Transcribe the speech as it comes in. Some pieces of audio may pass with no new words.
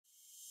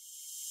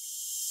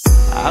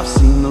I've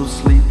seen those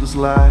sleepless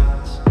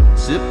lights,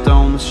 sipped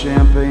on the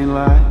champagne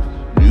life.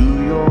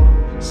 New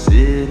York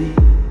City,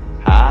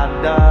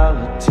 high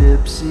dollar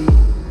tipsy,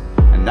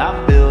 and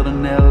I built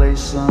an LA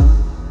sun,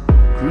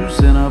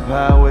 cruising up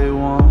Highway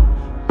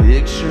 1.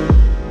 Picture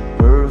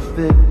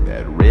perfect,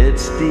 that red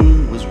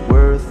steam was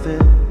worth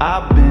it.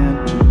 I've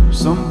been to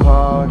some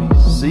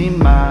parties, seen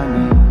my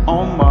name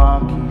on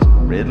marquees,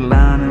 red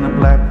line in a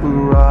black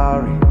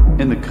Ferrari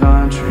in the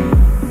country.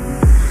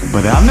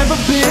 But I've never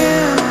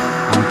been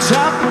on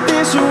top of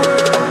this world.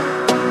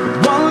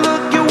 With one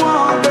look you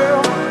want,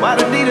 girl, white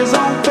Adidas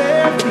on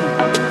bare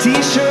feet,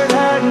 t-shirt,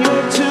 hat, and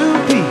your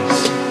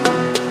two-piece.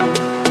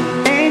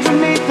 Angel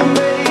neath the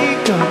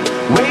makeup,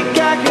 wake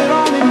I could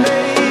only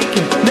make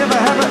it. Never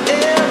have I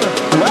ever,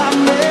 no, I've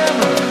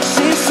never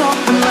seen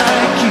something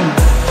like you.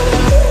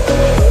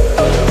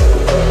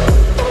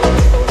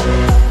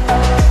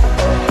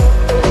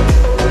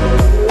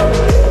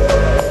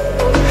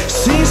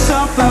 Seen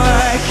something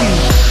like you.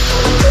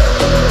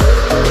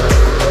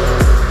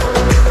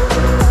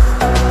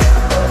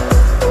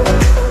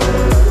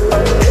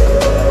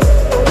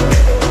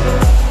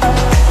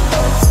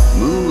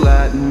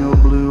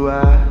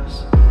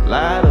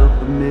 Light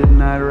up a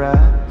midnight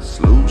ride,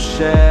 slow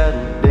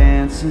shadow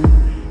dancing.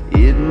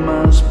 It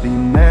must be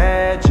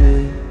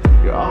magic.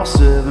 You're all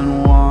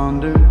seven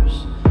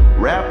wonders,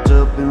 wrapped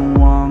up in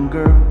one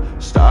girl.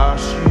 Star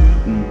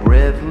shooting,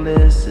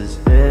 breathless as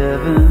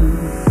heaven.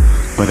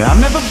 But I've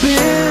never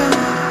been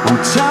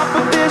on top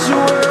of this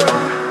world.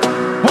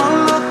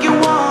 One look you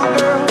want,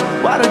 girl,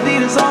 white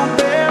Adidas on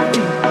bare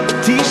feet,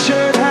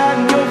 t-shirt, hat,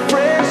 and your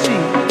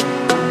freshie.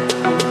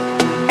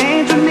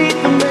 Angel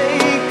neath the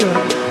makeup,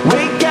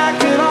 wake I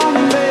could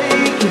only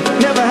make it.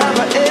 Never have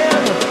I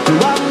ever, no,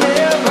 I've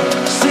never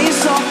seen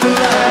something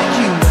like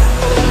you.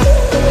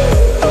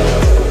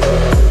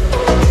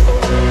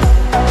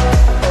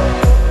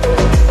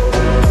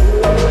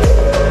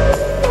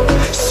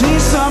 Seen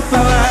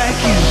something like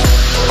you.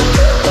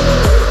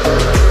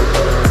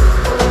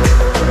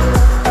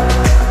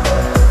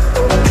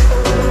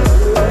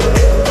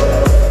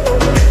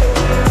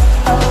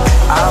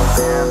 I've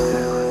been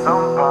to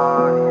some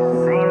parties,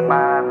 seen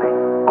my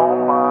name on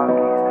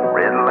marquees,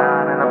 red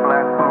line in a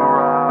black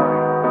Ferrari.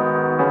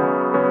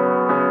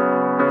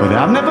 But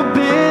I've never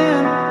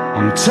been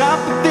on top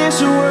of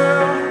this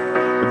world.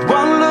 With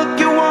one look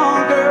you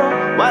want, girl,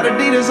 white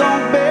Adidas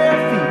on bare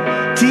feet,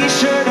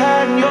 t-shirt,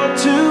 hat, and your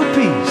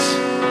two-piece.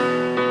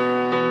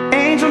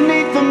 Angel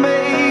neath the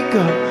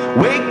makeup,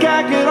 wake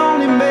I could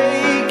only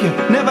make it.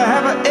 Never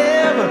have I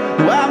ever,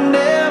 no, I've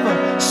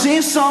never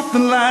seen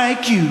something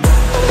like you.